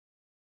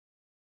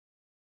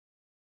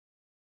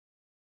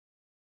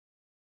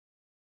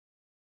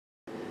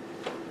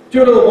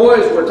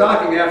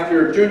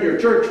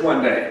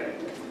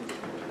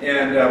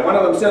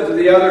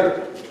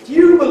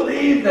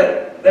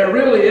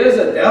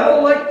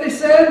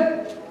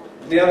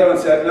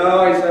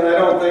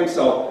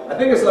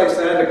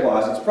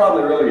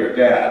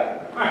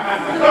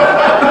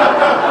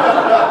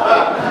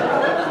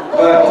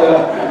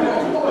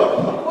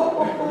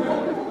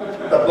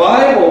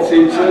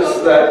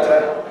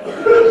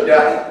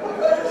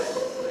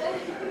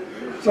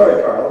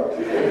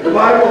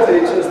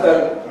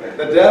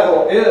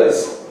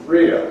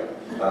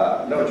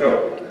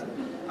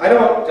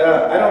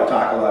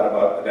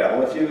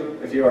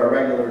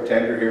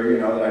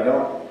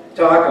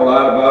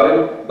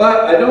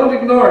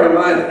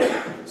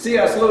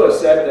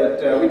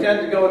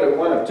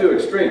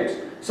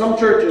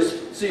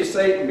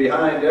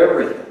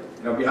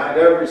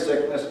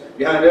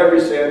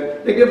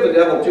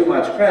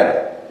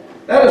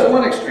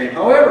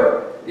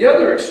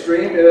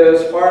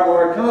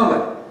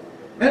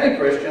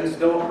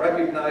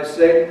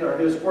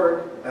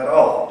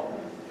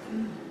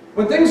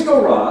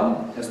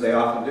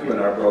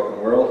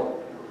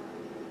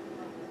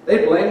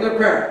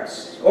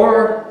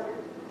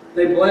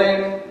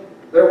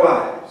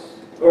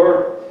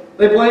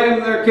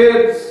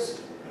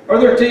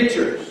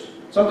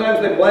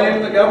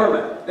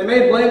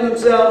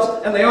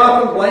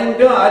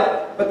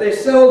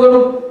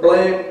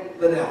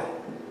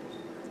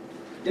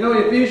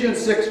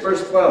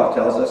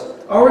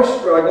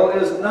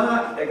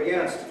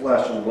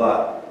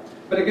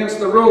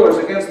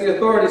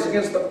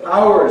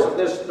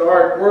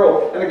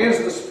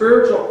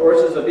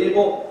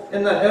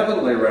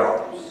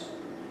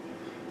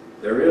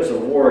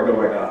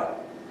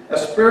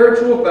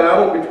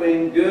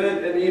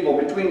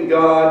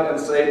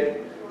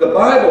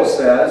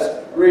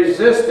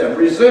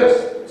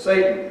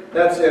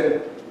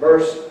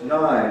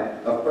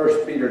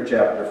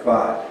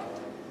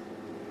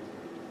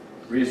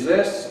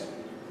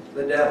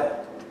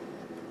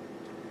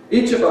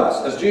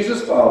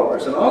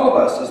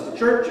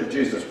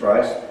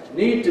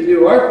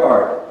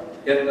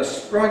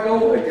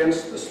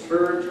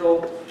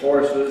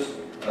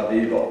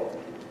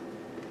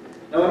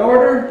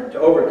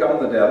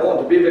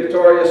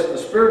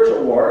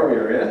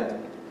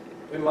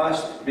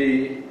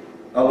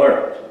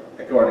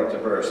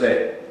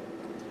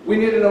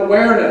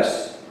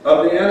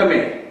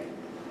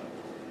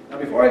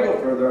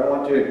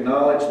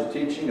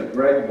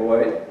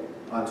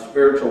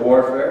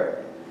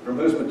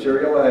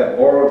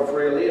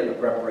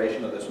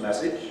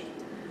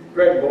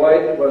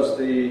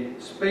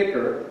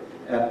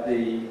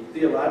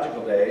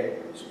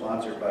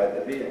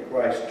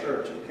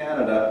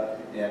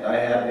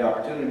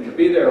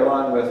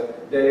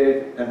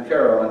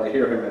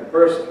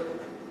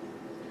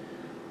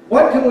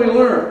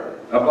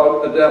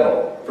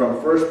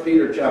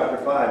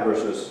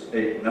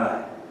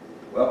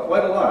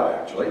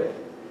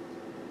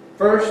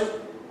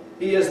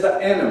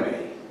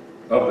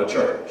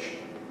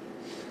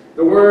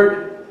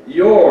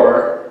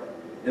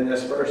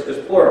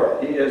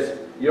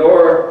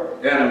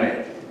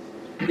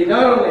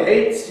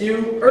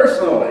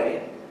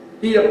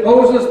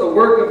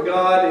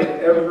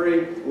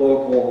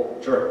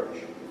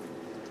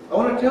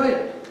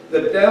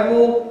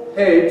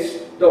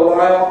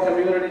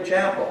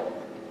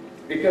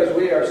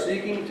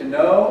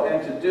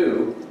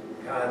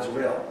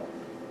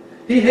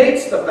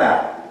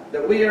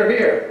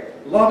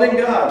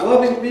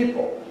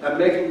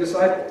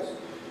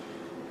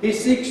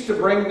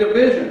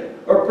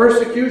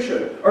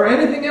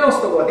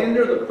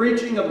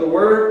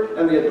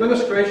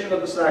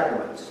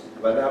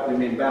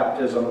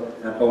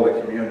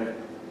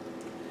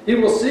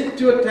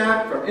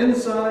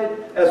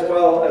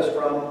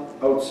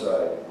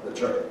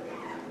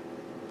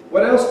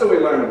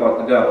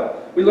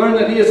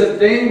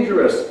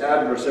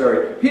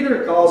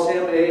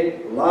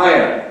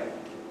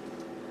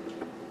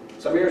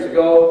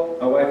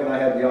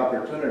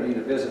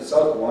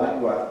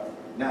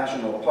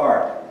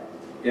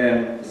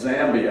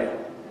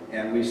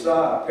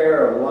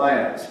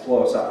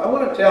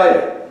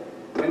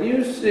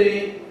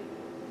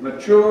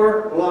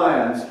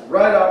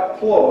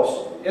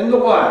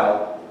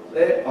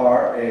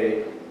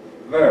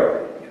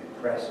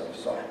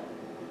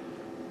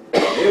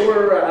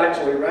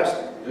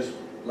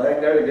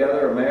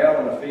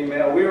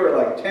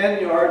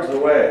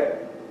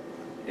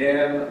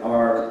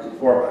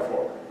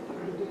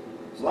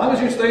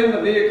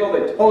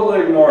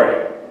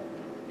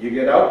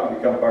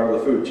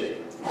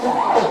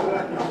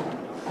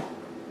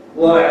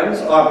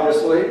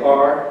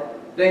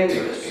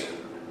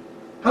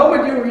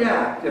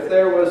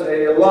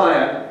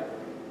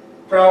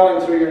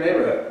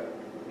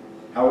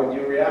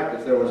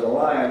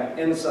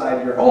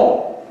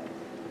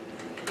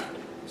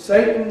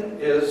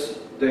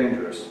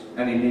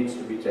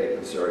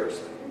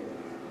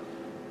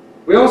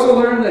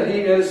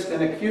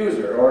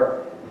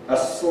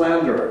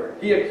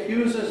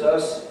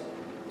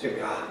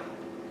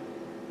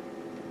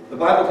The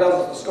Bible tells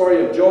us the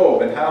story of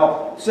Job and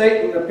how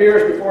Satan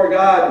appears before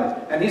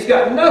God, and he's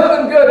got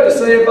nothing good to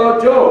say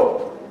about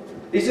Job.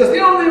 He says the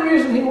only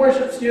reason he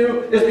worships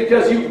you is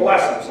because you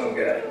bless him so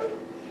good.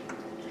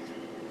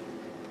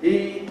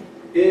 He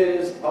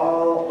is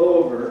all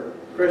over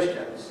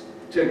Christians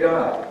to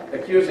God,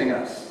 accusing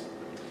us.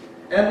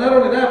 And not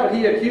only that, but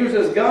he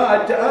accuses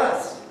God to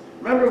us.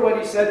 Remember what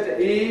he said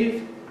to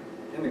Eve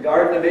in the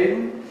Garden of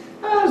Eden?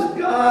 Has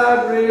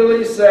God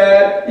really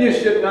said you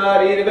should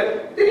not eat of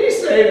it? Did he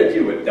say that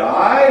you would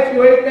die if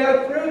you ate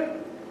that fruit?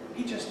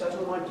 He just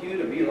doesn't want you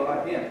to be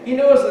like him. He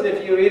knows that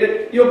if you eat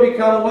it, you'll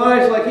become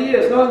wise like he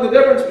is, knowing the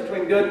difference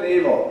between good and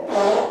evil.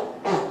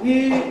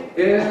 He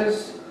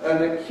is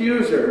an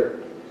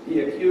accuser.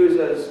 He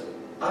accuses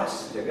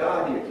us to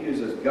God. He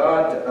accuses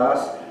God to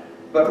us.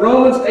 But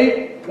Romans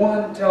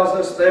 8:1 tells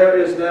us there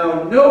is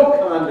now no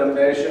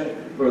condemnation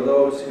for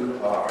those who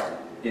are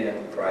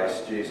in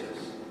Christ Jesus.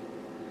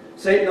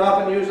 Satan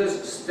often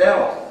uses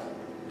stealth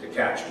to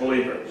catch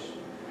believers.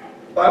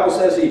 The Bible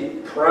says he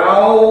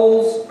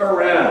prowls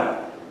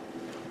around.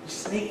 He's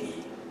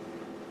sneaky.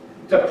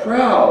 To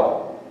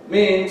prowl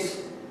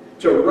means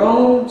to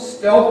roam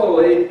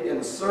stealthily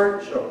in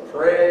search of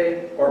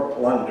prey or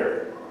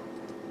plunder.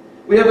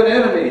 We have an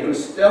enemy who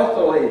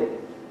stealthily,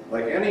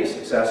 like any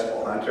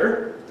successful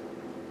hunter,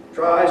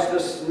 tries to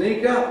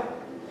sneak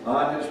up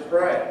on his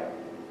prey.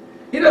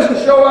 He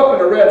doesn't show up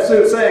in a red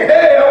suit saying,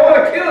 "Hey, I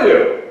want to kill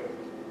you."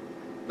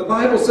 The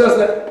Bible says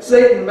that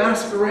Satan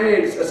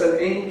masquerades as an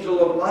angel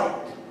of light,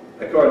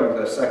 according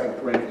to 2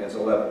 Corinthians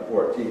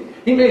 11:14.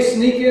 He may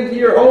sneak into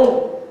your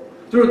home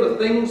through the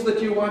things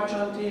that you watch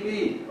on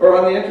TV or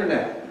on the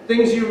internet,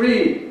 things you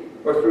read,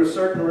 or through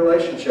certain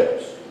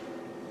relationships.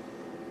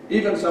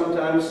 Even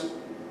sometimes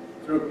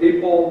through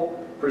people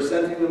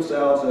presenting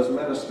themselves as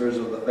ministers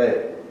of the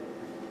faith.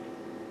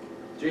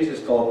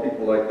 Jesus called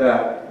people like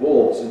that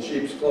wolves in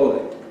sheep's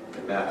clothing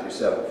in Matthew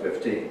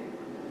 7:15.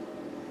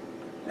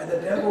 And the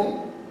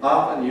devil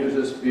often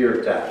uses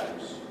fear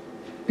tactics.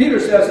 Peter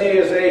says he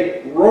is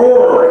a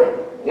roaring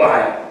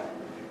lion.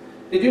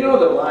 Did you know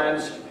that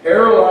lions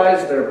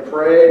paralyze their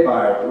prey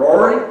by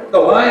roaring? The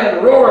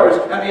lion roars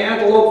and the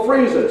antelope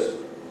freezes.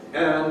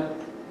 And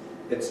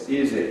it's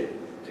easy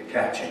to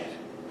catch it.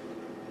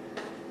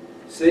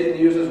 Satan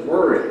uses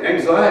worry,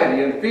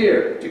 anxiety, and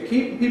fear to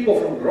keep people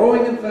from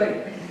growing in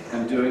faith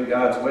and doing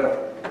God's will.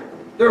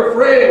 They're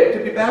afraid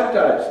to be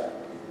baptized,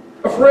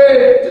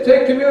 afraid to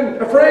take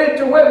communion, afraid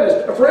to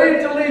witness,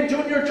 afraid to lead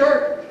junior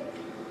church.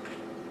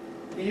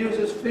 He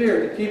uses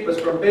fear to keep us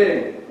from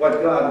being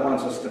what God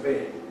wants us to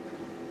be.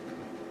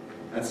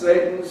 And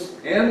Satan's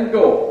end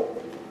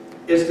goal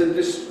is to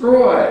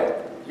destroy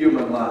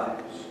human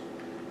lives.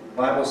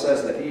 The Bible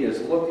says that he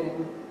is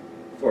looking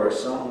for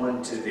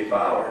someone to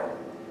devour.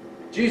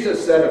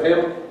 Jesus said of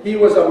him, he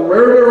was a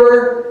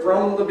murderer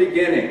from the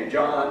beginning,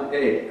 John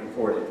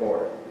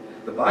 8:44.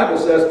 The Bible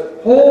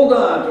says, hold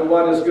on to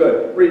what is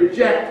good.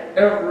 Reject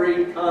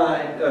every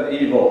kind of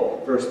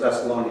evil, 1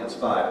 Thessalonians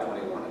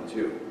 5:21 and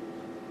 2.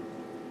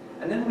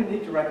 And then we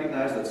need to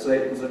recognize that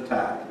Satan's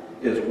attack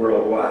is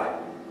worldwide.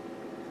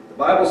 The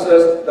Bible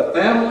says the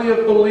family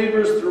of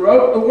believers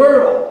throughout the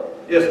world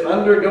is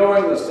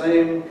undergoing the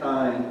same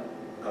kind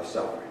of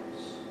suffering.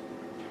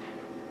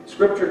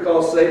 Scripture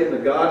calls Satan the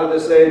god of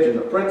this age and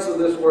the prince of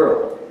this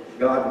world,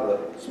 God with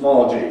a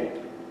small g.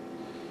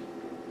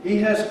 He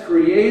has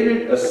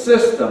created a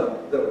system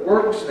that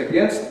works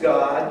against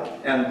God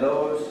and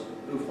those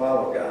who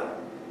follow God.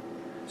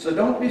 So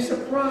don't be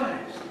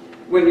surprised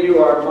when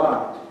you are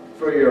mocked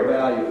for your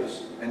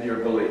values and your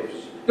beliefs.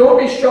 Don't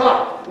be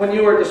shocked when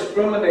you are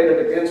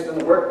discriminated against in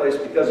the workplace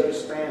because you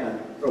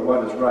stand for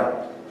what is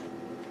right.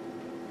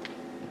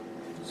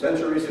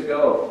 Centuries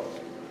ago,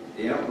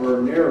 the Emperor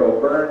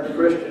Nero burned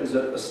Christians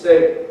at the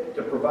stake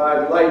to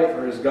provide light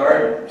for his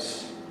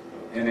gardens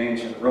in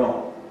ancient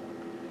Rome.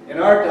 In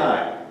our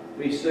time,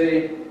 we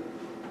see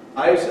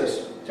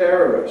ISIS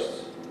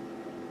terrorists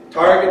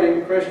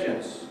targeting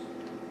Christians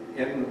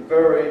in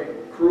very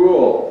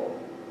cruel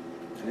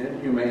and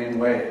inhumane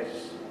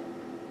ways.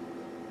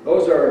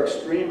 Those are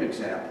extreme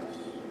examples.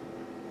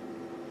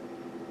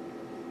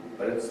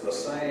 But it's the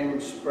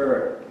same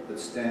spirit that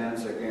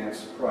stands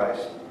against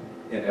Christ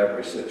in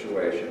every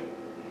situation.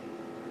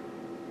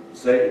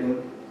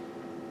 Satan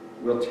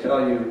will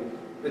tell you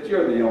that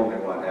you're the only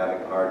one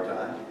having a hard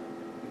time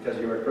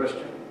because you're a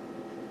Christian.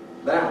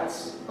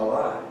 That's a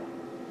lie.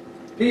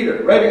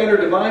 Peter, writing under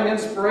divine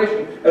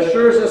inspiration,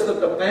 assures us that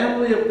the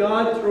family of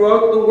God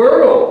throughout the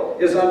world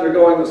is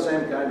undergoing the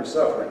same kind of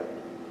suffering.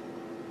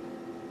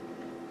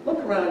 Look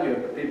around you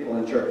at the people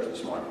in church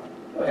this morning.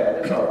 Go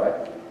ahead, it's all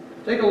right.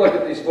 Take a look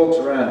at these folks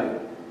around you.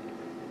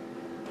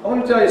 I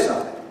want to tell you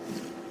something.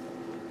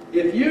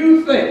 If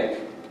you think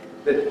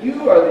that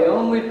you are the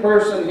only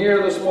person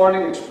here this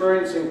morning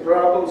experiencing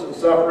problems and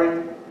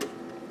suffering,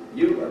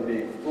 you are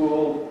being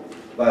fooled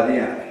by the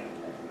enemy.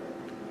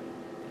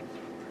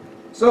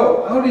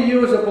 So, how do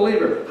you as a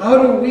believer,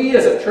 how do we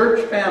as a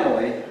church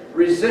family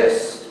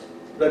resist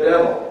the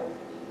devil?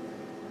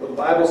 Well, the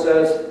Bible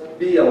says,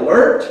 be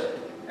alert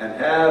and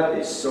have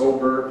a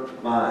sober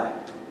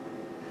mind.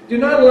 Do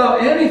not allow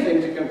anything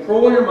to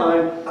control your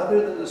mind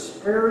other than the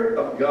Spirit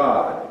of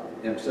God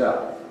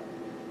Himself.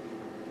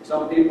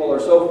 Some people are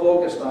so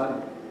focused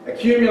on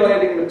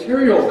accumulating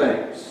material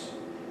things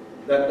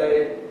that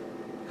they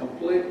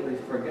completely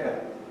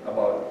forget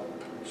about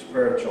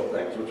spiritual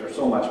things, which are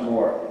so much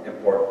more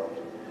important.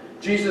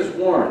 Jesus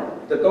warned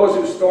that those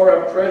who store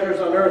up treasures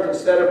on earth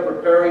instead of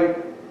preparing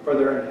for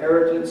their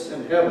inheritance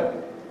in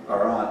heaven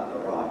are on the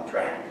wrong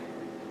track.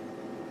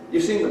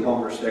 You've seen the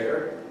bumper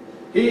sticker.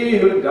 He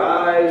who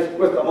dies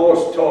with the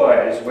most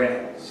toys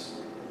wins.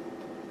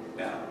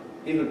 Now,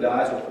 he who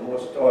dies with the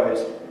most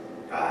toys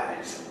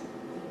dies.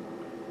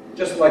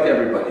 Just like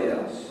everybody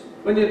else.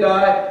 When you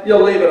die,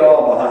 you'll leave it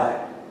all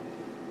behind.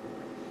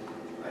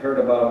 I heard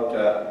about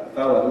a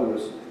fellow who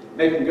was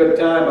making good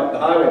time up the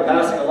highway,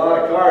 passing a lot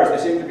of cars. They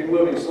seemed to be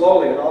moving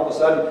slowly, and all of a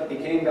sudden he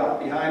came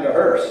up behind a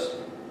hearse.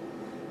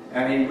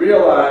 And he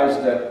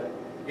realized that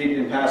he'd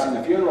been passing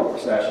a funeral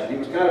procession. He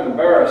was kind of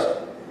embarrassed,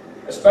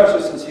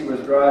 especially since he was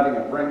driving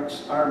a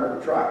Brinks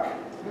armored truck.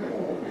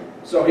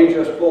 So he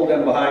just pulled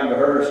in behind the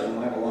hearse and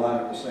went along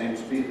at the same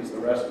speed as the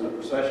rest of the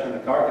procession,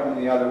 and a car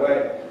coming the other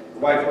way. The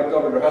wife looked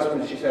over at her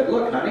husband and she said,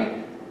 "Look,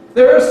 honey,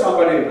 there is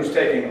somebody who's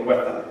taking it with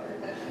them."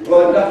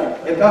 Well,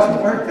 it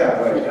doesn't work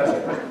that way, does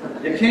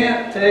it? You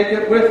can't take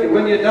it with you.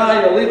 When you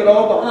die, you'll leave it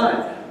all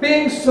behind.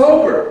 Being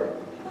sober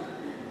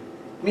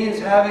means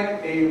having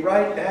a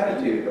right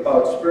attitude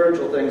about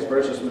spiritual things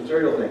versus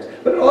material things.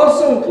 But it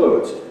also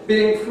includes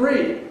being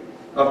free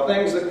of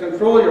things that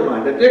control your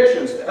mind,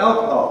 addictions to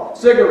alcohol,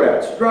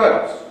 cigarettes,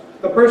 drugs.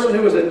 The person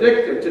who is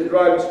addicted to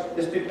drugs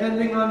is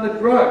depending on the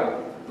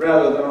drug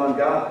rather than on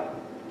God.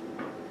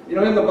 You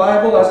know, in the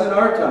Bible, as in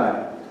our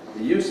time,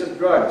 the use of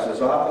drugs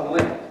is often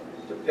linked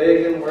to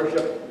pagan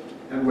worship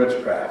and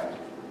witchcraft.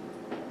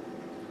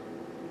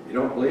 You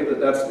don't believe that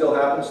that still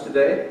happens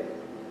today?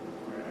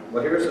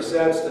 Well, here's a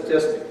sad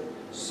statistic.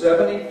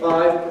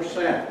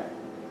 75%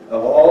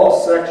 of all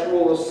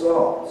sexual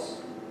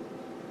assaults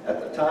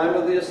at the time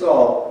of the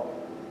assault,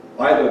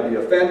 either the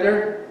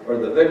offender or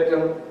the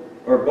victim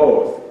or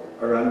both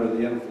are under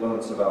the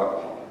influence of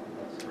alcohol.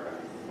 That's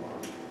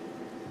right.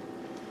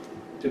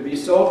 To be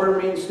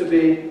sober means to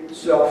be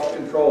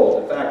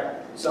self-controlled. In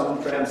fact,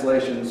 some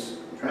translations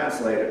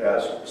translate it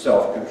as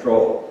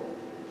self-controlled.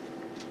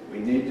 We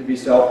need to be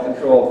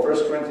self-controlled.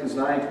 1 Corinthians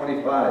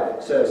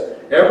 9:25 says,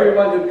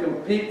 "Everyone who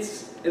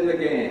competes in the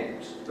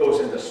games goes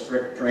into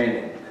strict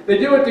training. They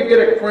do it to get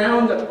a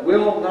crown that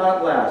will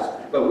not last,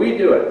 but we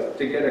do it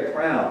to get a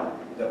crown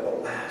that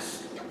will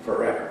last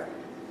forever."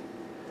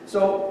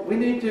 So we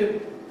need to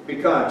be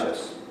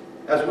conscious,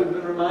 as we've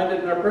been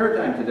reminded in our prayer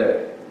time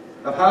today,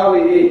 of how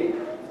we eat.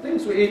 The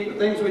things we eat, the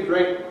things we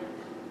drink,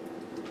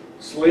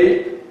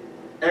 sleep,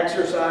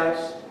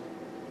 exercise,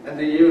 and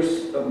the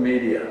use of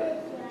media.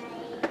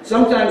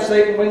 Sometimes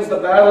Satan wins the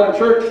battle in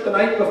church the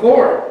night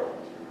before.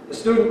 The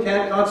student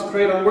can't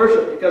concentrate on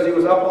worship because he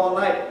was up all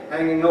night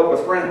hanging out with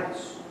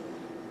friends.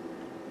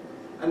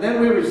 And then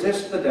we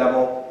resist the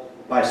devil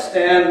by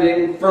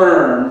standing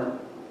firm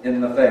in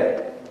the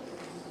faith.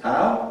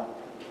 How?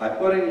 By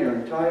putting your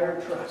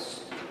entire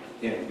trust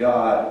in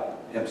God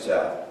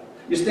Himself.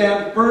 You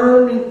stand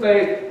firm in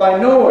faith by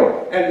knowing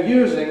and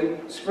using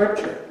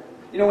Scripture.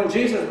 You know, when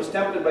Jesus was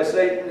tempted by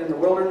Satan in the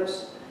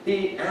wilderness,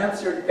 He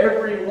answered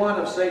every one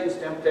of Satan's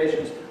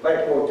temptations by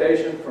a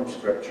quotation from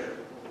Scripture.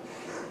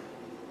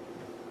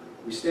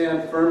 We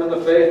stand firm in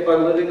the faith by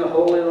living a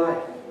holy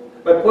life,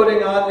 by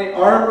putting on the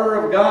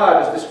armor of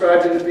God as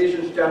described in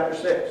Ephesians chapter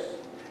 6.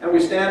 And we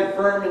stand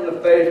firm in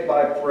the faith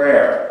by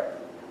prayer.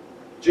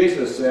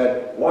 Jesus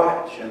said,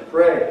 "Watch and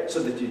pray so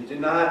that you do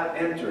not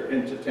enter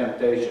into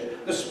temptation.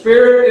 The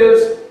spirit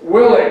is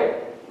willing,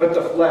 but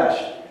the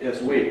flesh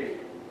is weak."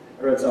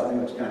 I read something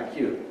that's kind of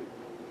cute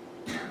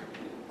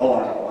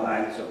along the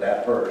lines of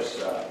that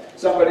verse.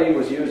 Somebody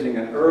was using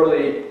an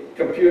early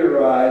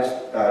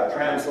computerized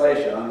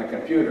translation on the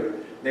computer.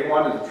 They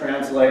wanted to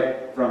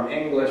translate from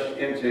English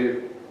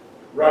into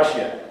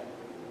Russian.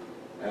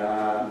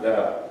 And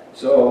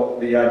so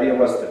the idea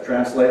was to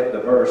translate the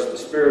verse, "The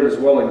spirit is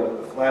willing,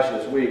 but the flesh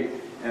is weak."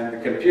 And the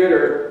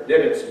computer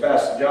did its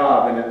best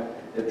job, and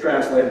it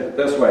translated it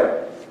this way: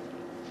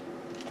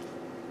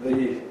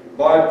 "The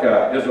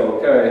vodka is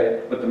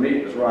okay, but the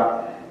meat is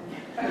rotten."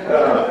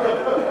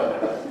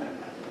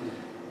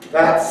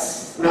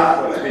 That's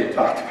not what's being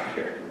talked about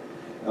here.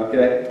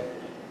 Okay?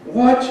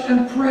 Watch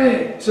and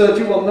pray so that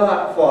you will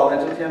not fall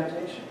into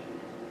temptation.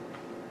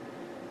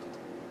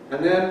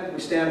 And then we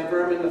stand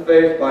firm in the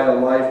faith by a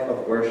life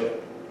of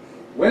worship.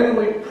 When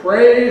we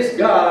praise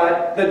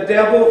God, the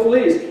devil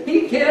flees.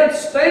 He can't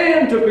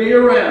stand to be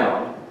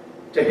around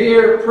to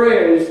hear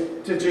praise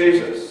to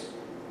Jesus.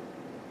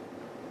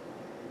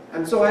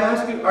 And so I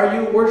ask you, are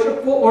you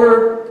worshipful,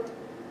 or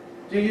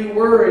do you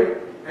worry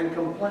and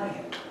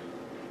complain?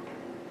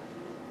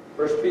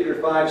 1 Peter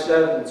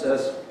 5:7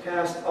 says,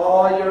 "Cast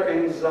all your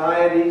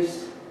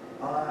anxieties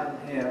on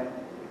Him,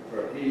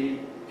 for He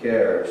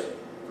cares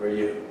for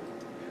you."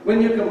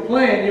 When you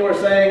complain, you are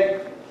saying,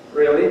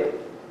 "Really?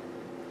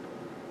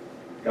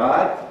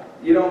 God,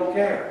 you don't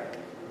care.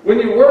 When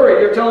you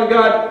worry, you're telling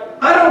God,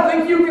 I don't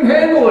think you can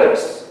handle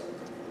this.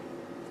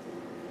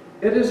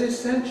 It is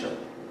essential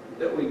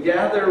that we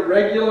gather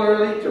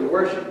regularly to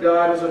worship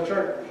God as a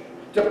church,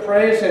 to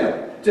praise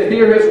Him, to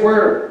hear His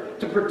Word,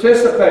 to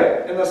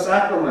participate in the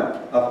sacrament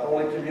of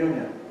Holy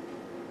Communion.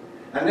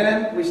 And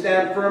then we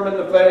stand firm in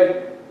the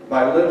faith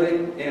by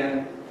living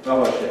in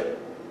fellowship,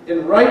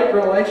 in right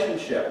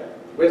relationship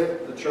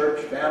with the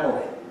church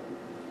family.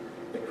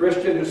 The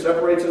Christian who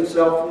separates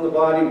himself from the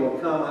body will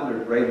come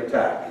under great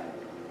attack.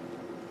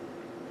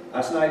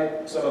 Last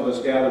night, some of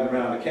us gathered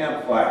around a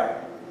campfire.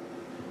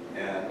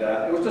 And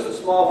it was just a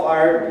small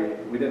fire.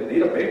 We didn't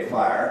need a big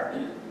fire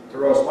to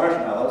roast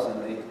marshmallows,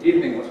 and the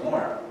evening was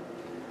warm.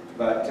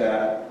 But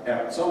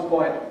at some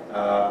point,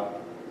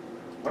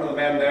 one of the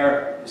men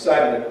there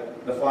decided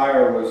that the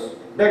fire was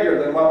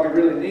bigger than what we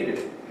really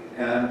needed.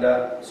 And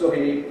so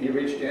he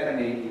reached in and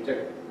he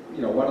took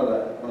one of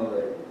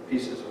the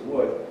pieces of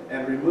wood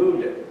and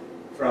removed it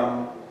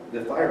from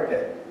the fire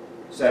pit,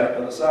 set it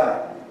to the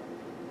side.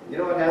 You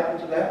know what happened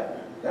to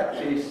that?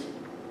 That piece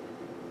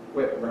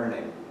quit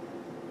burning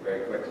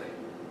very quickly.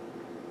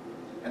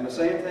 And the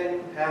same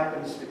thing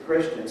happens to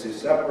Christians who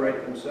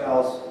separate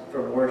themselves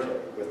from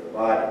worship with the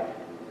body.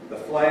 The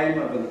flame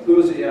of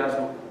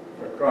enthusiasm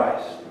for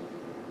Christ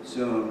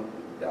soon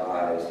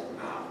dies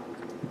out.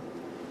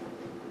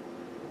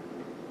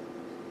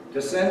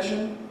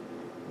 Dissension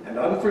and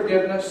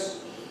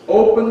unforgiveness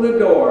open the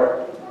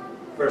door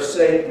for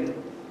Satan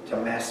to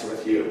mess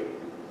with you.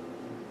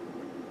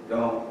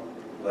 Don't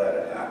let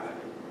it happen.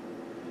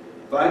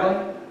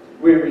 Finally,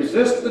 we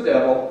resist the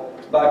devil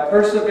by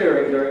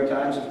persevering during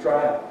times of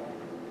trial.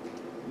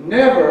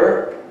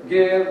 Never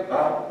give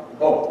up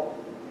hope.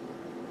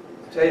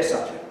 I'll tell you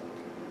something.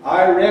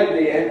 I read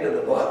the end of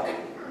the book.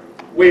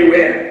 We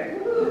win.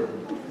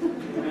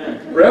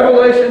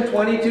 Revelation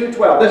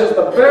 22:12. This is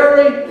the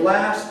very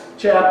last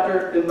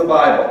chapter in the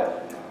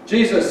Bible.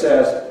 Jesus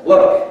says,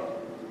 look,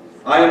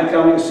 I am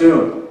coming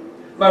soon.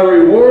 My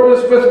reward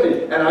is with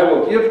me, and I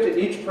will give to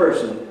each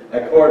person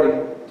according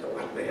to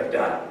what they have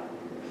done.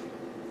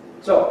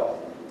 So,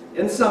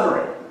 in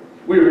summary,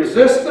 we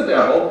resist the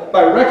devil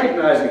by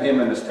recognizing him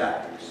and his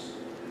tactics,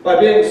 by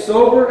being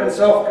sober and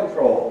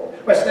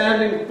self-controlled, by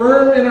standing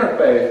firm in our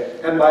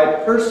faith, and by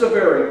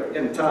persevering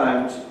in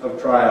times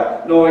of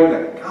trial, knowing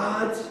that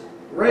God's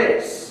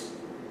grace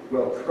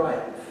will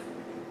triumph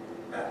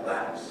at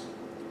last.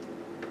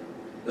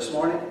 This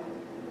morning,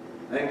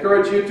 I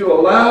encourage you to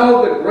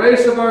allow the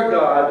grace of our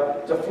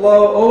God to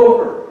flow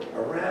over,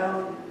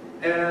 around,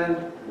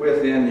 and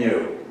within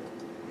you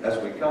as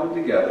we come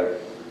together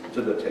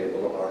to the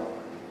table of our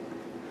Lord.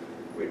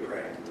 We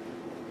pray.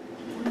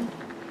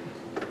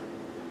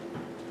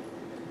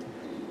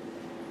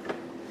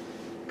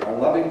 Our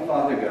loving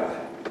Father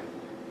God,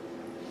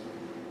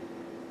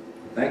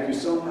 thank you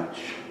so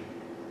much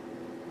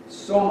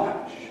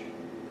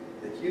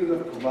that you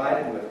have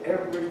provided with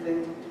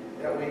everything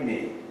that we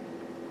need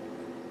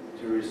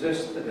to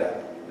resist the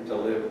devil and to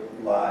live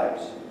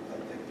lives of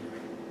victory.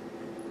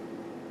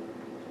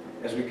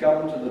 As we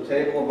come to the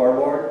table of our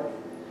Lord,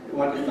 we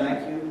want to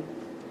thank you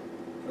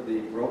for the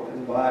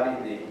broken body,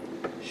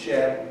 the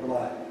shed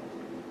blood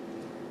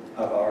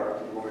of our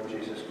Lord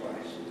Jesus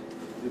Christ,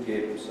 who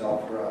gave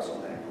himself for us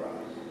on that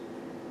cross.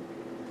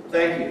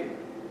 Thank you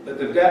that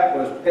the debt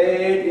was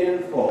paid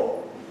in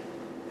full,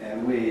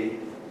 and we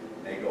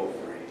may go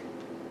free.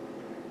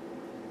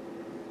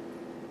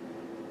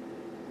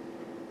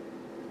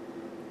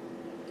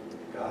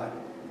 God,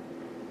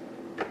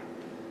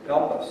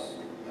 help us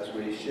as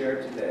we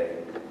share today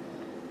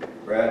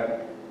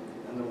bread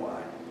and the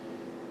wine,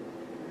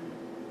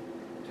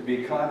 to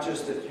be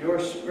conscious that your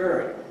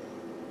Spirit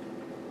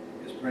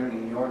is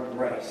bringing your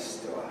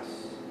grace to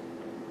us.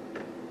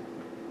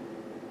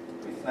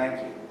 We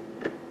thank you